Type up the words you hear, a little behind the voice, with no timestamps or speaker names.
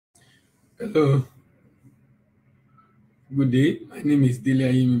Hello, good day. My name is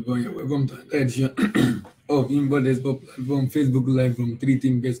Delia Yimibonya. Welcome to another edition of Inbound Export Platform Facebook Live from 3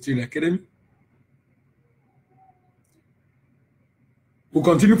 Team Best Trade Academy. We'll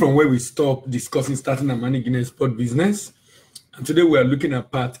continue from where we stopped discussing starting and managing export business. And today we are looking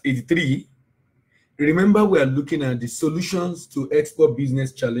at part 83. Remember, we are looking at the solutions to export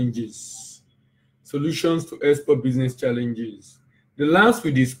business challenges. Solutions to export business challenges. The last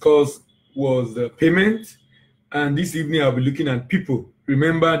we discussed was payment. And this evening, I'll be looking at people.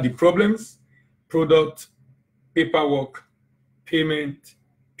 Remember the problems, product, paperwork, payment,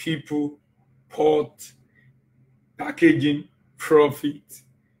 people, port, packaging, profit,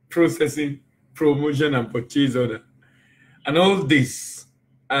 processing, promotion, and purchase order. And all these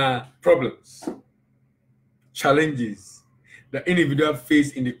are problems, challenges that individuals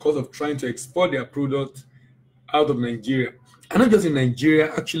face in the course of trying to export their product out of Nigeria. And not just in Nigeria,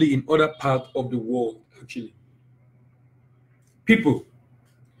 actually in other parts of the world, actually. People.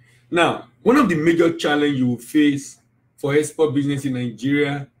 Now, one of the major challenges you will face for export business in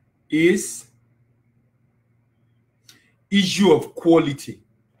Nigeria is issue of quality.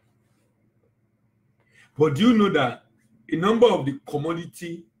 But do you know that a number of the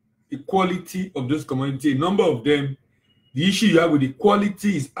commodity, the quality of those commodities, a number of them, the issue you have with the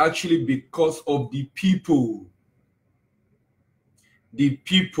quality is actually because of the people. The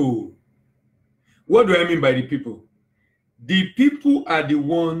people. What do I mean by the people? The people are the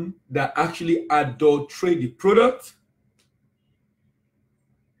one that actually adulterate the product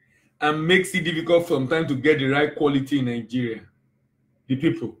and makes it difficult sometimes to get the right quality in Nigeria. The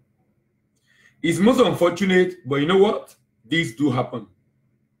people. It's most unfortunate, but you know what? These do happen.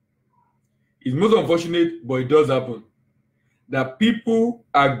 It's most unfortunate, but it does happen. That people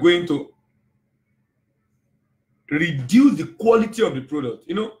are going to reduce the quality of the product.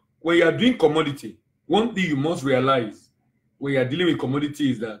 You know, when you are doing commodity, one thing you must realize when you are dealing with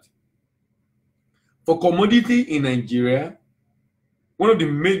commodity is that for commodity in Nigeria, one of the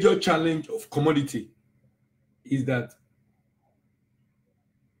major challenges of commodity is that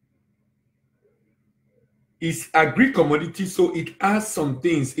it's agri commodity, so it has some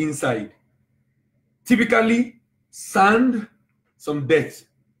things inside. Typically, sand, some dirt.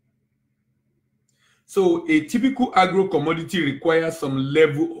 So a typical agro commodity requires some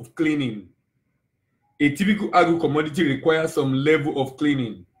level of cleaning. A typical agro commodity requires some level of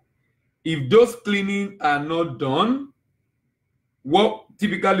cleaning. If those cleaning are not done, what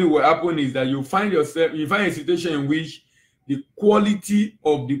typically will happen is that you find a situation in which the quality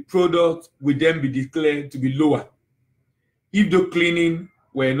of the product will then be declared to be lower if the cleaning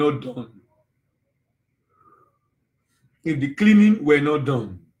were not done. If the cleaning were not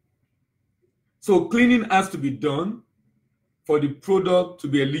done. So cleaning has to be done for the product to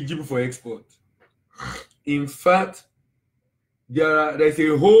be eligible for export. In fact, there's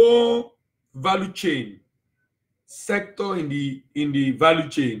a whole value chain sector in the value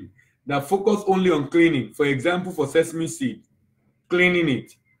chain that focus only on cleaning. For example, for sesame seed, cleaning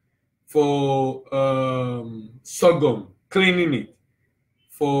it. For sorghum, cleaning it.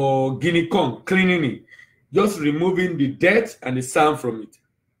 For guinea corn, cleaning it. Just removing the dirt and the sand from it.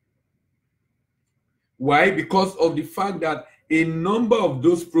 Why? Because of the fact that a number of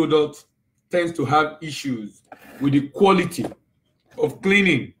those products tends to have issues with the quality of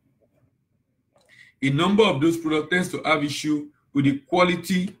cleaning. A number of those products tends to have issue with the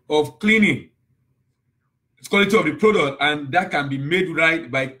quality of cleaning. It's quality of the product, and that can be made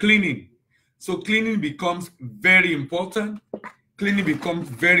right by cleaning. So cleaning becomes very important. Cleaning becomes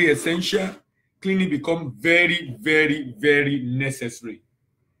very essential. Cleaning becomes very, very, very necessary.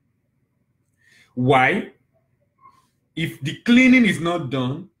 Why? If the cleaning is not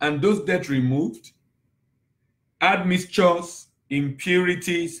done and those dirt removed, admixtures,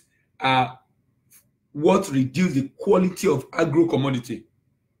 impurities are what reduce the quality of agro commodity.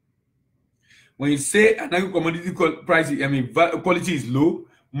 When you say an agro commodity price, quality is low,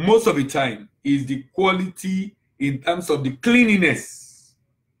 most of the time is the quality in terms of the cleanliness.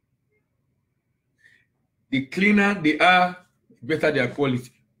 The cleaner they are, the better their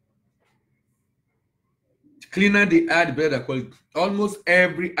quality. The cleaner they are, the better their quality. Almost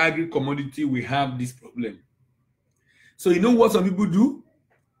every agri commodity we have this problem. So you know what some people do?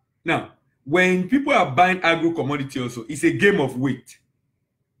 Now, when people are buying agro commodity also, it's a game of weight.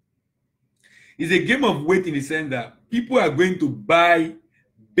 It's a game of weight in the sense that people are going to buy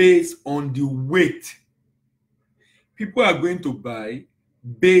based on the weight. People are going to buy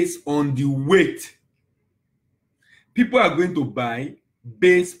based on the weight. People are going to buy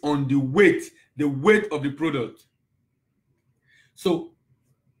based on the weight of the product. So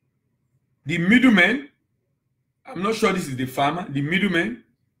The middleman, I'm not sure this is the farmer, the middleman,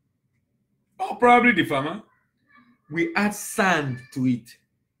 or probably the farmer, we add sand to it.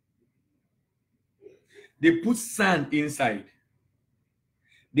 They put sand inside.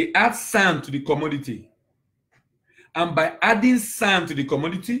 They add sand to the commodity. And by adding sand to the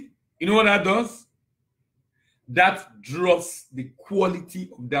commodity, you know what that does? That drops the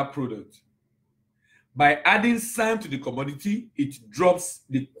quality of that product. By adding sand to the commodity, it drops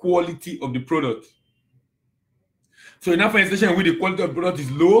the quality of the product. So in that situation where the quality of the product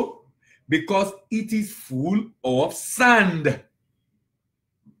is low, because it is full of sand.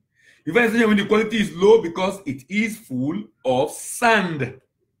 If I say when the quality is low because it is full of sand.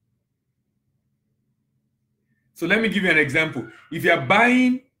 So let me give you an example. If you are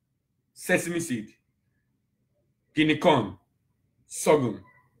buying sesame seed, guinea corn, sorghum,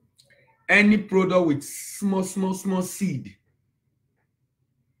 any product with small seed,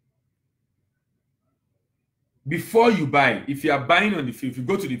 before you buy, if you are buying on the field, if you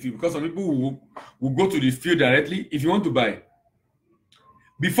go to the field, because some people will go to the field directly, if you want to buy,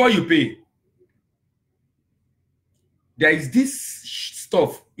 before you pay, there is this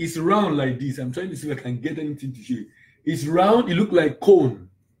stuff. It's round like this. I'm trying to see if I can get anything to show you. It's round. It looks like cone.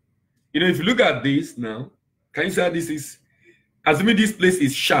 You know, if you look at this now, can you see how this is? Assuming this place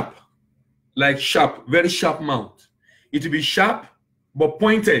is sharp, like sharp, very sharp mouth. It will be sharp, but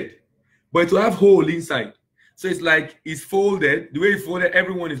pointed, but it will have hole inside. So it's like it's folded. The way it's folded,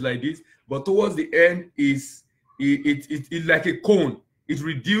 everyone is like this, but towards the end is it's like a cone. It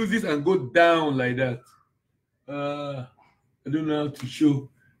reduces and goes down like that. I don't know how to show.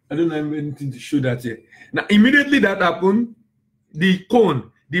 I don't have anything to show that yet. Now, immediately that happened, the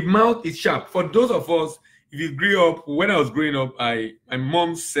cone, the mouth is sharp. For those of us, if you grew up, when I was growing up, my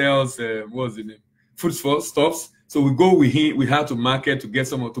mom sells what was the name? Food stuffs. So we had to market to get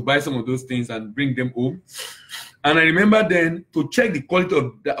to buy some of those things and bring them home. And I remember then to check the quality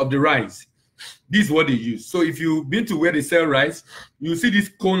of the rice. This is what they use. So if you've been to where they sell rice, you see this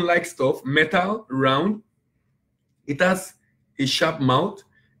cone-like stuff, metal, round. It has a sharp mouth.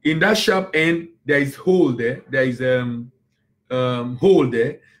 In that sharp end, there is hole there. There is hole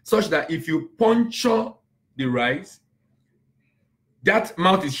there, such that if you puncture the rice, that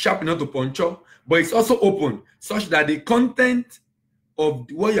mouth is sharp enough to puncture, but it's also open, such that the content of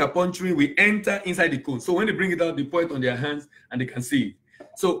what you are puncturing will enter inside the cone. So when they bring it out, they pour it on their hands and they can see it.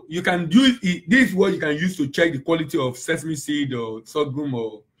 So you can use it. This is what you can use to check the quality of sesame seed or sorghum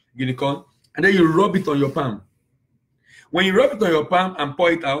or guinea corn, and then you rub it on your palm. When you rub it on your palm and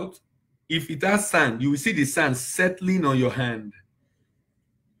pour it out, if it has sand, you will see the sand settling on your hand.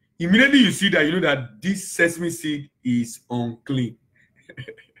 Immediately you see that, you know that this sesame seed is unclean.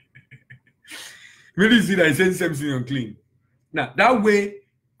 Immediately you see that it says sesame seed is unclean. Now, that way,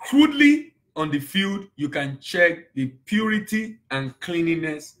 crudely on the field, you can check the purity and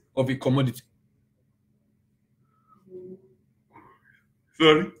cleanliness of a commodity.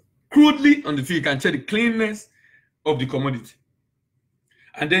 Sorry. Crudely on the field, you can check the cleanliness of the commodity.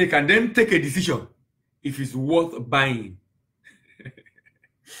 And then you can then take a decision if it's worth buying.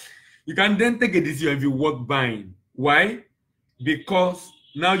 You can then take a decision if it's worth buying. Why? Because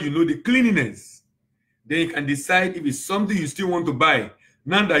now you know the cleanliness. Then you can decide if it's something you still want to buy,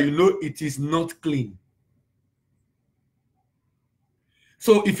 now that you know it is not clean.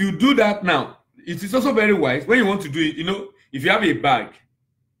 So if you do that now, it is also very wise when you want to do it. You know, if you have a bag,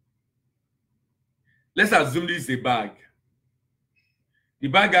 let's assume this is a bag. The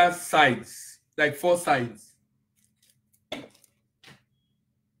bag has sides, like 4 sides.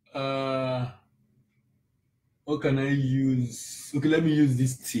 What can I use? Okay, let me use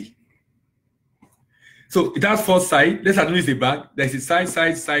this T. So it has 4 sides. Let's assume it's a bag. There's a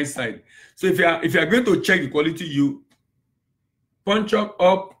side. So if you are going to check the quality, you punch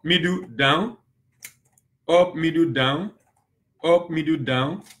up, middle, down, up, middle, down, up, middle,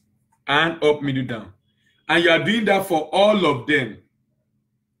 down, and up, middle, down. And you are doing that for all of them.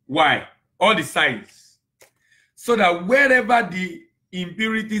 Why? All the sides. So that wherever the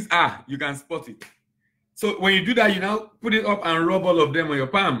impurities are, you can spot it. So when you do that, you now put it up and rub all of them on your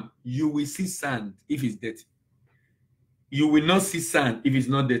palm. You will see sand if it's dirty. You will not see sand if it's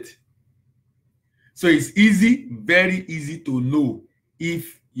not dirty. So it's easy, very easy to know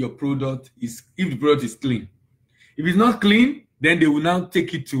if the product is clean. If it's not clean, then they will now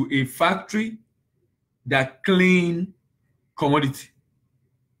take it to a factory that clean commodity.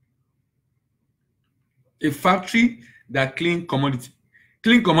 A factory that clean commodity.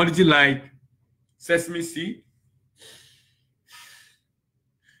 Clean commodity like sesame seed.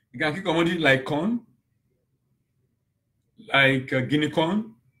 You can clean commodity like corn, like guinea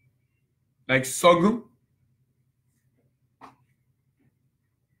corn, like sorghum,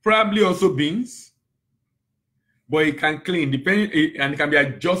 probably also beans, but it can clean, depending, and it can be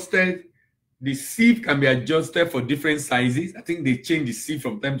adjusted. The sieve can be adjusted for different sizes. I think they change the sieve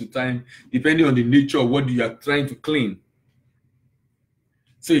from time to time, depending on the nature of what you are trying to clean.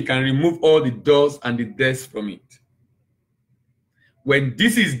 So you can remove all the dust and the dirt from it. When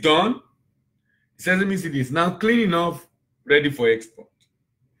this is done, sesame seed is now clean enough, ready for export.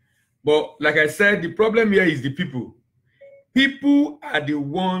 But like I said, the problem here is the people. People are the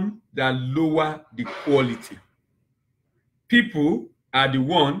one that lower the quality. People are the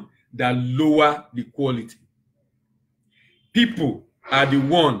one that lower the quality. People are the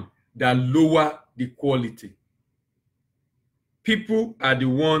one that lower the quality. People are the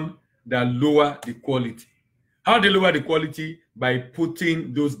one that lower the quality. How they lower the quality? By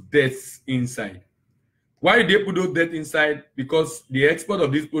putting those deaths inside. Why do they put those deaths inside? Because the export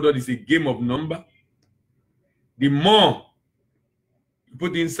of this product is a game of number. The more you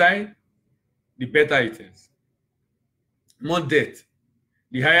put inside, the better it is. More debt,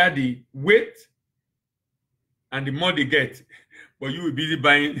 the higher the weight, and the more they get. But you will be busy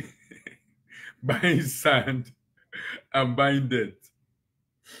buying, buying sand and buying debt.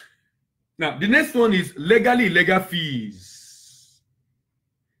 Now, the next one is legally illegal fees.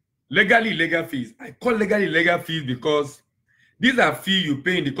 Legally illegal fees. I call legally illegal fees because these are fees you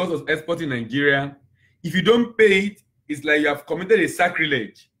pay in the course of exporting Nigeria. If you don't pay it, it's like you have committed a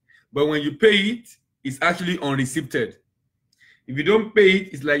sacrilege. But when you pay it, it's actually unreceipted. If you don't pay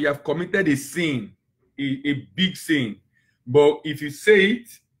it, it's like you have committed a sin, a big sin. But if you say it,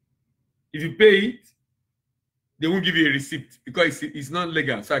 if you pay it, they won't give you a receipt because it's not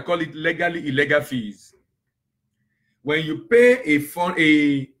legal. So I call it legally illegal fees. When you pay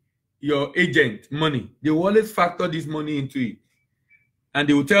your agent money, they will always factor this money into it. And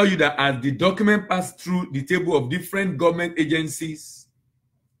they will tell you that as the document passes through the table of different government agencies,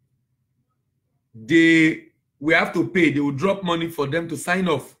 they will have to pay. They will drop money for them to sign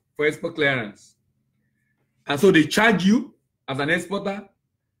off for export clearance. And so they charge you as an exporter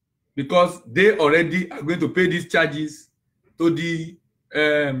because they already are going to pay these charges to the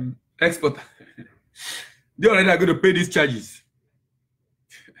exporter. They already are going to pay these charges.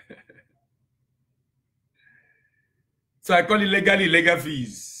 So I call it legally illegal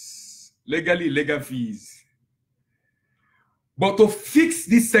fees. Legally illegal fees. But to fix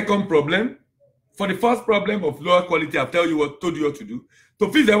this second problem, for the first problem of lower quality, I've told you what to do.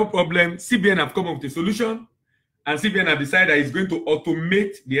 To fix the other problem, CBN have come up with a solution, and CBN have decided that it's going to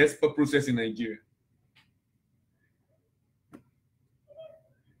automate the export process in Nigeria.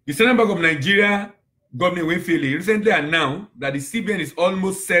 The Central Bank of Nigeria, Governor Emefiele, recently announced that the CBN is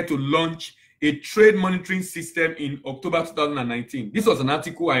almost set to launch a trade monitoring system in October 2019. This was an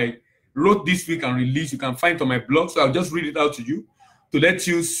article I wrote this week and released. You can find it on my blog, so I'll just read it out to you to let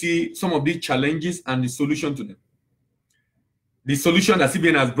you see some of these challenges and the solution to them. The solution that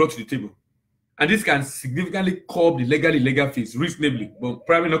CBN has brought to the table. And this can significantly curb the legally illegal fees reasonably, but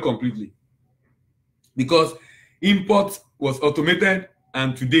probably not completely. Because import was automated,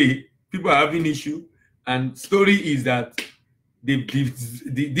 and today people are having issue. And story is that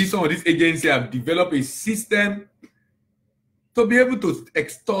some of these agencies have developed a system to be able to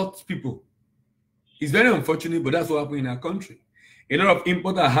extort people. It's very unfortunate, but that's what happened in our country. A lot of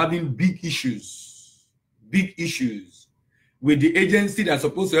importers are having big issues with the agency that's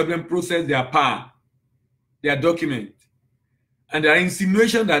supposed to help them process their PAN, their document. And there are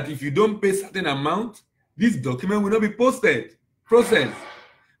insinuations that if you don't pay certain amount, this document will not be processed.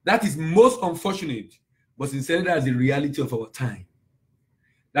 That is most unfortunate, but sincerely, that's the reality of our time.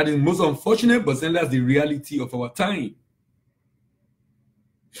 That is most unfortunate, but sincerely, that's the reality of our time.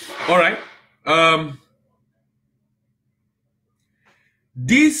 All right.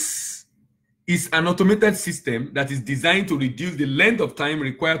 This is an automated system that is designed to reduce the length of time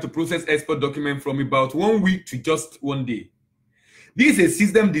required to process export documents from about 1 week to just 1 day. This is a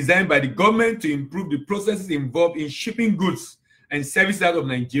system designed by the government to improve the processes involved in shipping goods and services out of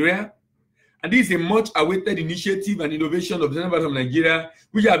Nigeria. And this is a much awaited initiative and innovation of the Central Bank of Nigeria,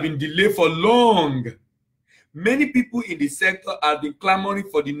 which have been delayed for long. Many people in the sector have been clamoring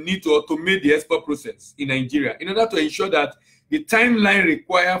for the need to automate the export process in Nigeria in order to ensure that the timeline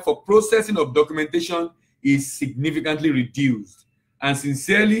required for processing of documentation is significantly reduced. And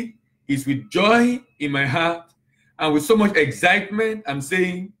sincerely, it's with joy in my heart and with so much excitement, I'm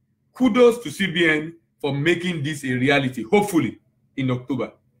saying kudos to CBN for making this a reality, hopefully in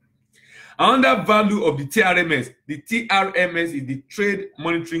October. Another value of the TRMS is the Trade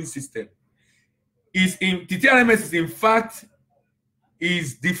Monitoring System. The TRMS is in fact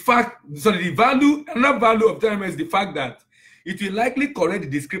is the fact, sorry, another value of TRMS is the fact that it will likely correct the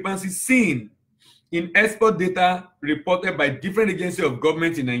discrepancies seen in export data reported by different agencies of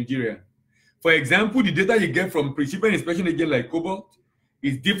government in Nigeria. For example, the data you get from pre-shipment inspection agent like Cobalt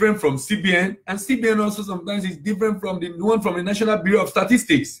is different from CBN, and CBN also sometimes is different from the one from the National Bureau of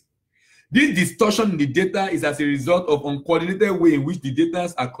Statistics. This distortion in the data is as a result of uncoordinated way in which the data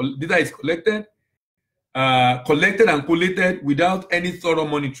is collected and collated without any thorough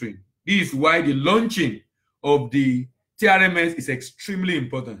monitoring. This is why the launching of the TRMS is extremely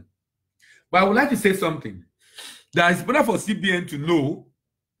important. But I would like to say something. That it's better for CBN to know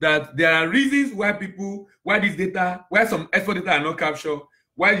that there are reasons why some export data are not captured,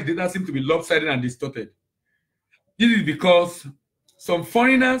 why the data seems to be lopsided and distorted. This is because some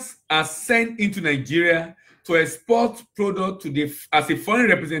foreigners are sent into Nigeria to export product as a foreign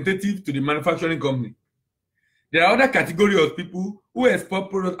representative to the manufacturing company. There are other categories of people who export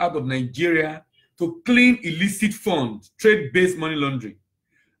products out of Nigeria to clean illicit funds, trade-based money laundering.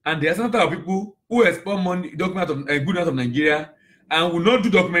 And there are some type of people who export goods out of Nigeria and will not do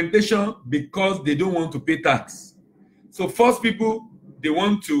documentation because they don't want to pay tax. So first people, they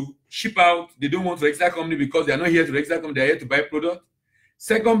want to ship out, they don't want to register company because they are not here to register company, they are here to buy product.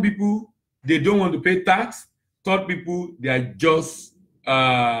 Second people, they don't want to pay tax. Third people, they are just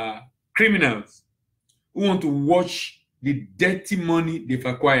criminals who want to wash the dirty money they've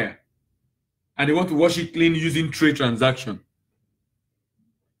acquired. And they want to wash it clean using trade transaction.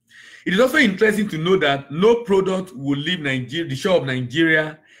 It is also interesting to know that no product will leave the shore of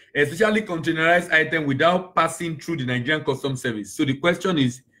Nigeria, especially containerized item, without passing through the Nigerian Customs Service. So the question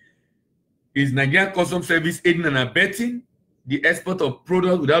is Nigerian Customs Service aiding and abetting the export of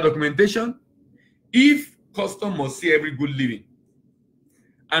products without documentation? If custom must see every good living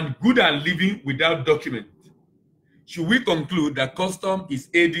and good are living without document, should we conclude that custom is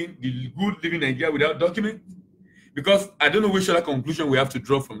aiding the good living in Nigeria without document? Because I don't know which other conclusion we have to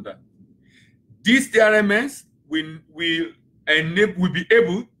draw from that. This TRMS will be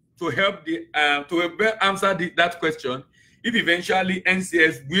able to help answer that question if eventually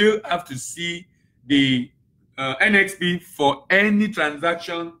NCS will have to see the NXP for any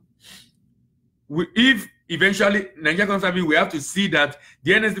transaction. If eventually Nigerian Customs Service will have to see that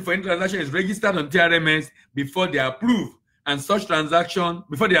the NXP for any transaction is registered on TRMS before they approve such transaction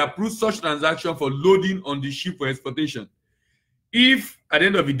for loading on the ship for exportation. If at the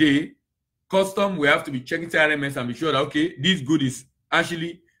end of the day, custom will have to be checking TRMS and be sure that okay, this good is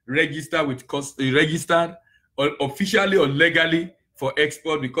actually registered or officially or legally for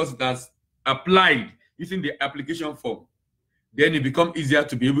export because it has applied using the application form, then it becomes easier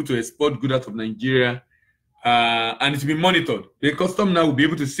to be able to export goods out of Nigeria and it will be monitored. The custom now will be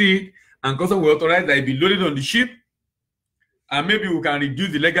able to see it, and custom will authorize that it be loaded on the ship, and maybe we can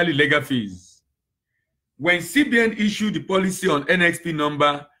reduce the legal fees. When CBN issued the policy on NXP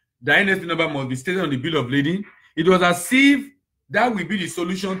number, the NXP number must be stated on the bill of lading. It was as if that will be the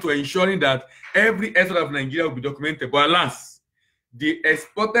solution to ensuring that every export of Nigeria will be documented. But alas, the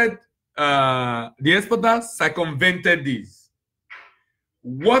exporter circumvented this.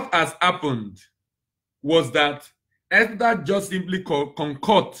 What has happened was that exporters just simply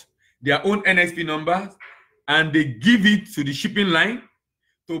concoct their own NXP numbers and they give it to the shipping line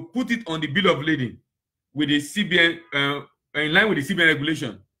to put it on the bill of lading with the CBN, in line with the CBN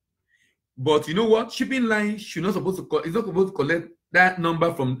regulation. But you know what? Shipping line is not supposed to collect that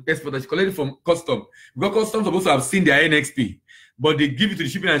number from exporters. Collect it from custom, because custom supposed to have seen their NXP, but they give it to the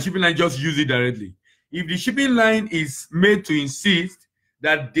shipping line. Shipping line just use it directly. If the shipping line is made to insist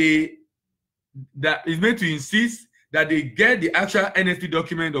that they get the actual NXP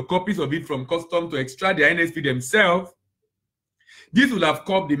document or copies of it from custom to extract their NXP themselves, this will have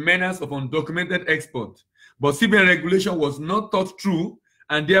curbed the menace of undocumented export. But CBN regulation was not thought through,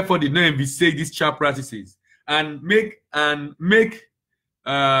 and therefore did not envisage these sharp practices and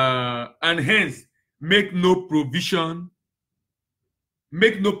hence make no provision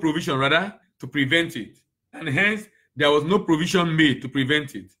rather to prevent it. And hence there was no provision made to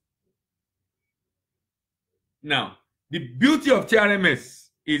prevent it. Now, the beauty of TRMS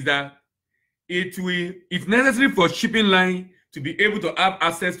is that it's necessary for shipping line to be able to have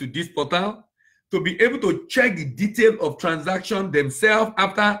access to this portal, to be able to check the detail of transaction themselves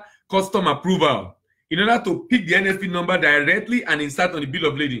after custom approval in order to pick the NXP number directly and insert on the bill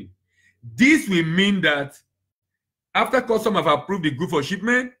of lading. This will mean that after custom have approved the good for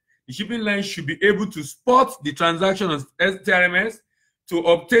shipment, the shipping line should be able to spot the transaction on TRMS to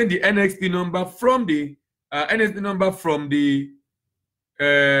obtain the NXP number from the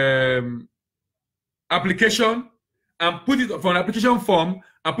application and put it from an application form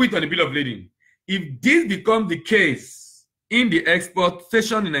and put it on the bill of lading. If this becomes the case in the export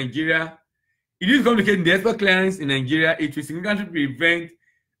station in Nigeria, it is going to be in the export clearance in Nigeria, it will significantly prevent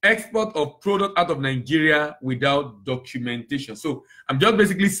export of product out of Nigeria without documentation. So I'm just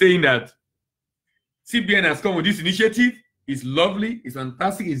basically saying that CBN has come with this initiative. It's lovely, it's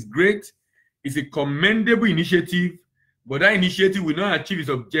fantastic, it's great, it's a commendable initiative, but that initiative will not achieve its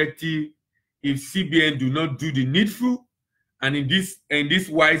objective if CBN do not do the needful. And in this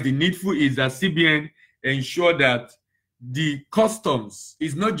wise, the needful is that CBN ensure that the customs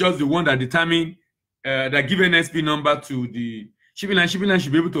is not just the one that determine that give an NSP number to the shipping line. Shipping line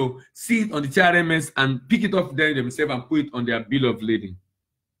should be able to see it on the TRMS and pick it up there themselves and put it on their bill of lading.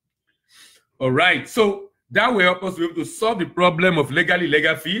 All right, so that will help us be able to solve the problem of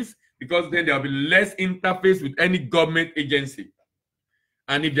illegal fees, because then there will be less interface with any government agency.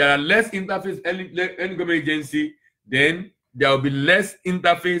 And if there are less interface any government agency, then there will be less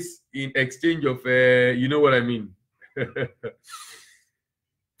interface in exchange of, you know what I mean.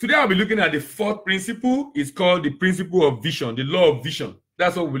 Today I'll be looking at the fourth principle. It's called the principle of vision, the law of vision.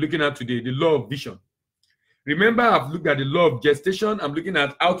 That's what we're looking at today, the law of vision. Remember, I've looked at the law of gestation. I'm looking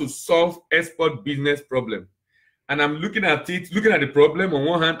at how to solve export business problem. And I'm looking at it, looking at the problem on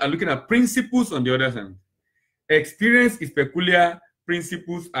one hand, and looking at principles on the other hand. Experience is peculiar,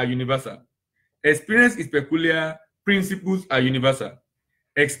 principles are universal. Experience is peculiar, principles are universal.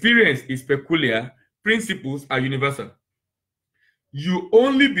 Experience is peculiar, principles are universal. You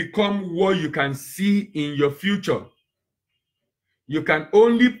only become what you can see in your future. You can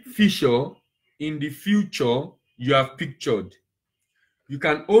only feature in the future you have pictured. You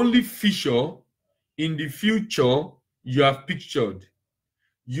can only feature in the future you have pictured.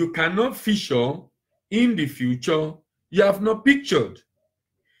 You cannot feature in the future you have not pictured.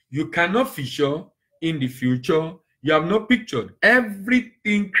 You cannot feature in the future you have not pictured.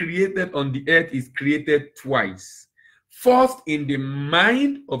 Everything created on the earth is created twice. First in the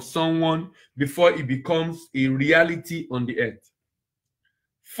mind of someone before it becomes a reality on the earth.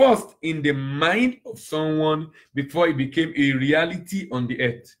 First in the mind of someone before it became a reality on the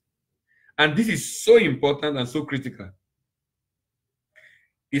earth. And this is so important and so critical.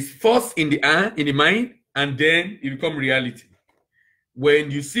 It's first in the mind, and then it becomes reality.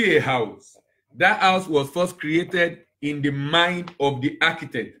 When you see a house, that house was first created in the mind of the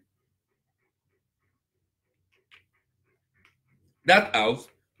architect. That house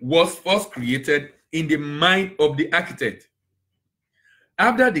was first created in the mind of the architect.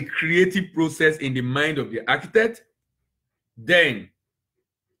 After the creative process in the mind of the architect, then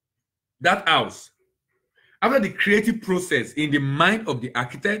that house, after the creative process in the mind of the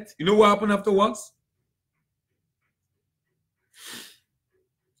architect, you know what happened afterwards?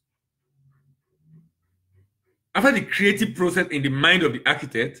 After the creative process in the mind of the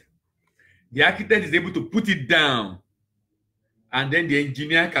architect is able to put it down, and then the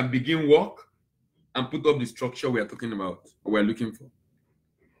engineer can begin work and put up the structure we are talking about, or we're looking for.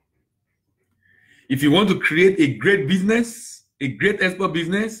 If you want to create a great business, a great export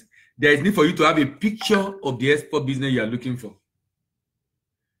business, there is need for you to have a picture of the export business you are looking for.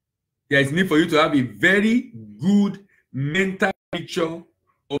 There is need for you to have a very good mental picture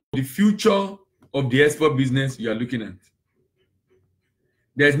of the future of the export business you are looking at.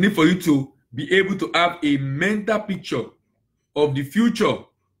 There is need for you to be able to have a mental picture of the future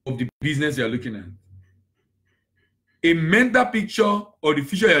of the business you are looking at. A mental picture of the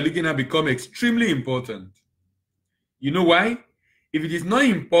future you are looking at becomes extremely important. You know why? If it is not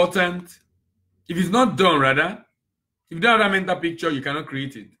important, if it's not done rather, if you don't have that mental picture, you cannot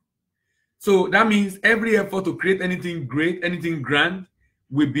create it. So that means every effort to create anything great, anything grand,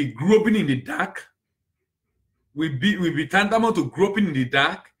 will be groping in the dark, will be tantamount to groping in the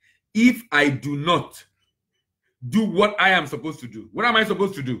dark if I do not do what I am supposed to do. What am I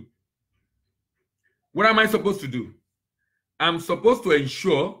supposed to do? What am I supposed to do? I'm supposed to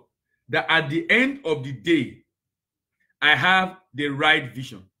ensure that at the end of the day, I have the right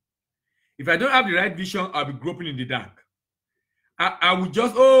vision. If I don't have the right vision, I'll be groping in the dark. I will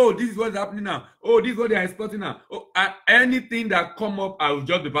just, oh, this is what's happening now. Oh, this is what they are exporting now. Oh, anything that come up, I will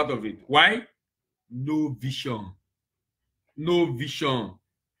just be part of it. Why? No vision. No vision.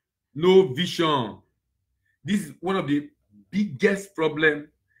 No vision. This is one of the biggest problems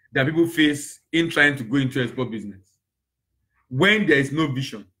that people face in trying to go into export business. When there is no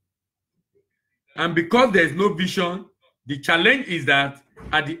vision. And because there is no vision, the challenge is that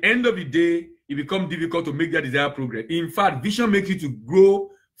at the end of the day, it becomes difficult to make that desired progress. In fact, vision makes you to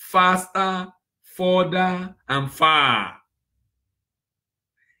grow faster, further, and far.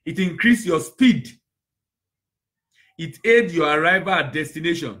 It increases your speed. It aids your arrival at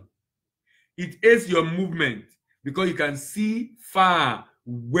destination. It aids your movement because you can see far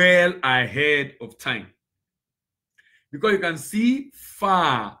well ahead of time. Because you can see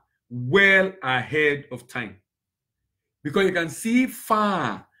far well ahead of time. Because you can see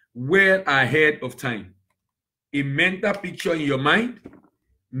far well ahead of time. A mental picture in your mind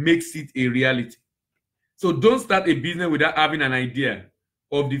makes it a reality. So don't start a business without having an idea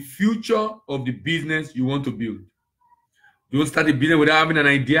of the future of the business you want to build. Don't start a business without having an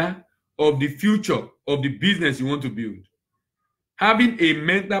idea of the future of the business you want to build. Having a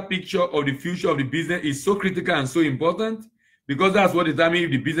mental picture of the future of the business is so critical and so important because that's what determines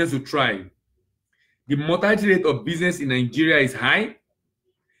if the business will thrive. The mortality rate of business in Nigeria is high.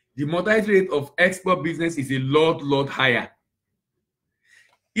 The mortality rate of export business is a lot higher.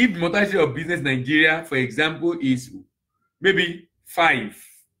 If the mortality rate of business in Nigeria, for example, is maybe 5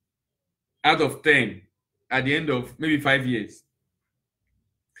 out of 10 at the end of maybe 5 years,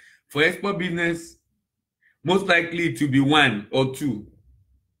 for export business, most likely to be 1 or 2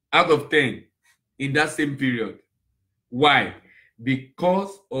 out of 10 in that same period. Why?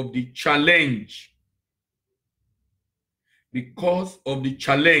 Because of the challenge. Because of the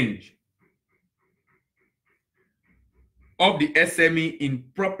challenge of the SME in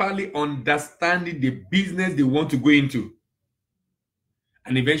properly understanding the business they want to go into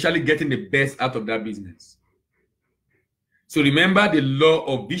and eventually getting the best out of that business. So remember the law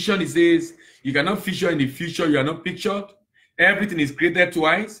of vision. It says you cannot feature in the future you are not pictured. Everything is created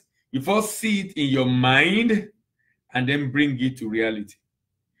twice. You first see it in your mind and then bring it to reality.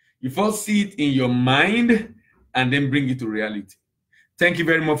 You first see it in your mind and then bring it to reality. Thank you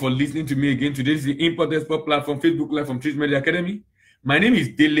very much for listening to me again. Today is the Import Export platform, Facebook Live from Trees Media Academy. My name is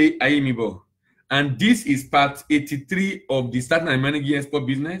Dele Ayemibo, and this is part 83 of the Starting and Managing Export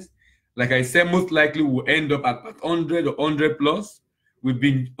Business. Like I said, most likely we'll end up at part 100 or 100 plus. We've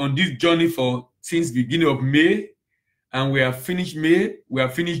been on this journey since beginning of May, and we have finished May, we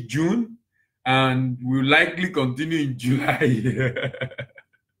have finished June, and we'll likely continue in July.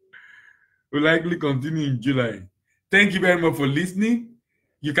 We'll likely continue in July. Thank you very much for listening.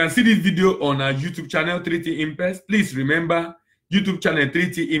 You can see this video on our YouTube channel, 3T Impex. Please remember, YouTube channel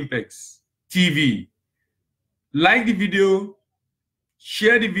 3T Impex TV. Like the video,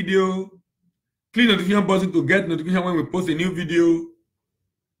 share the video, click the notification button to get notification when we post a new video.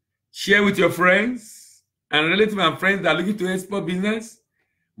 Share with your friends and relatives and friends that are looking to export business.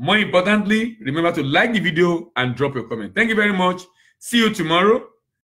 More importantly, remember to like the video and drop your comment. Thank you very much. See you tomorrow.